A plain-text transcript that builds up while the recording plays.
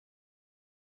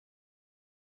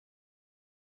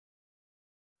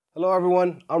Hello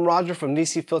everyone, I'm Roger from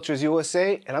NiSi Filters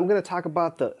USA, and I'm going to talk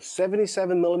about the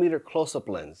 77mm close-up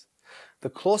lens. The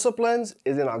close-up lens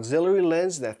is an auxiliary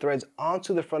lens that threads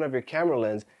onto the front of your camera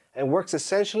lens and works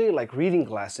essentially like reading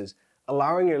glasses,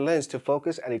 allowing your lens to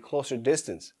focus at a closer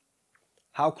distance.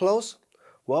 How close?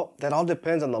 Well, that all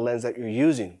depends on the lens that you're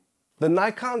using. The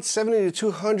Nikon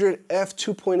 70-200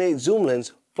 f2.8 zoom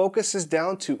lens focuses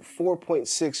down to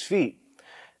 4.6 feet.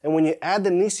 And when you add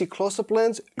the NiSi close-up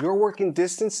lens, your working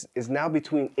distance is now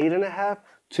between 8.5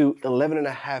 to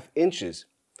 11.5 inches.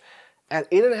 At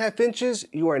 8.5 inches,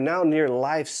 you are now near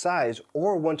life size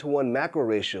or 1:1 macro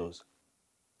ratios.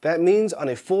 That means on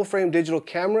a full-frame digital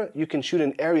camera, you can shoot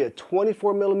an area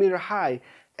 24mm high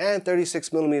and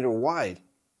 36mm wide.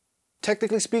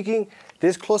 Technically speaking,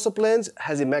 this close-up lens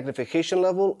has a magnification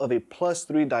level of a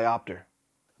 +3 diopter.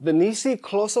 The NiSi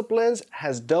close-up lens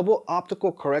has double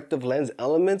optical corrective lens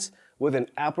elements with an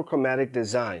apochromatic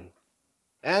design.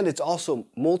 And it's also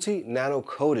multi-nano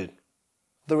coated.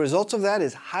 The result of that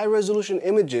is high-resolution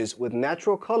images with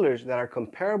natural colors that are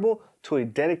comparable to a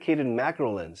dedicated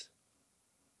macro lens.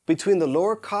 Between the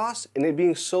lower cost and it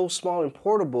being so small and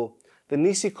portable, the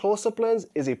NiSi close-up lens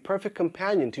is a perfect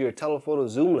companion to your telephoto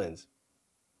zoom lens.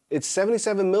 It's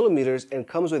 77mm and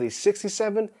comes with a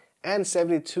 67 and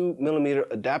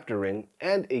 72mm adapter ring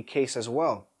and a case as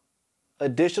well.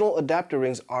 Additional adapter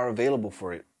rings are available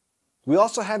for it. We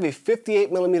also have a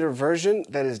 58mm version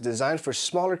that is designed for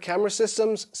smaller camera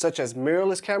systems such as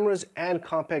mirrorless cameras and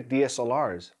compact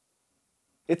DSLRs.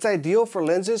 It's ideal for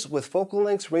lenses with focal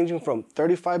lengths ranging from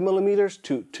 35mm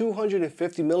to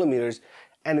 250mm,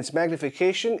 and its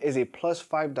magnification is a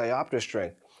 +5 diopter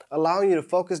strength, allowing you to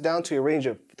focus down to a range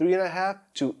of 3.5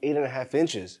 to 8.5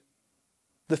 inches.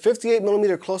 The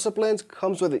 58mm close-up lens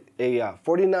comes with a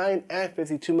 49 and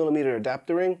 52mm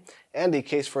adapter ring and a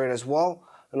case for it as well,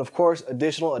 and of course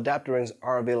additional adapter rings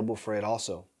are available for it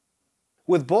also.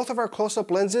 With both of our close-up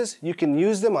lenses, you can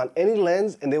use them on any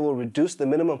lens and they will reduce the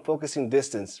minimum focusing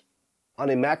distance. On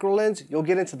a macro lens, you'll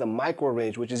get into the micro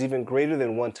range, which is even greater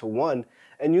than 1:1,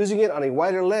 and using it on a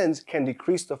wider lens can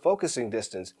decrease the focusing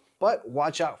distance, but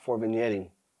watch out for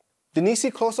vignetting. The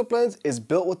NiSi close-up lens is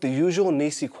built with the usual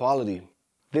NiSi quality.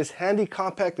 This handy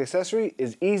compact accessory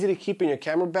is easy to keep in your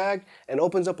camera bag and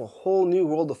opens up a whole new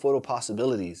world of photo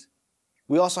possibilities.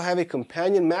 We also have a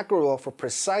companion macro roll for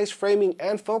precise framing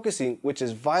and focusing, which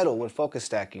is vital when focus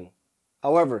stacking.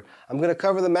 However, I'm going to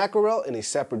cover the macro roll in a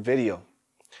separate video.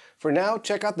 For now,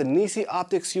 check out the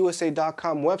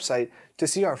NiSiOpticsUSA.com website to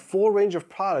see our full range of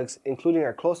products, including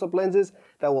our close-up lenses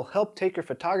that will help take your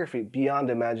photography beyond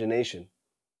imagination.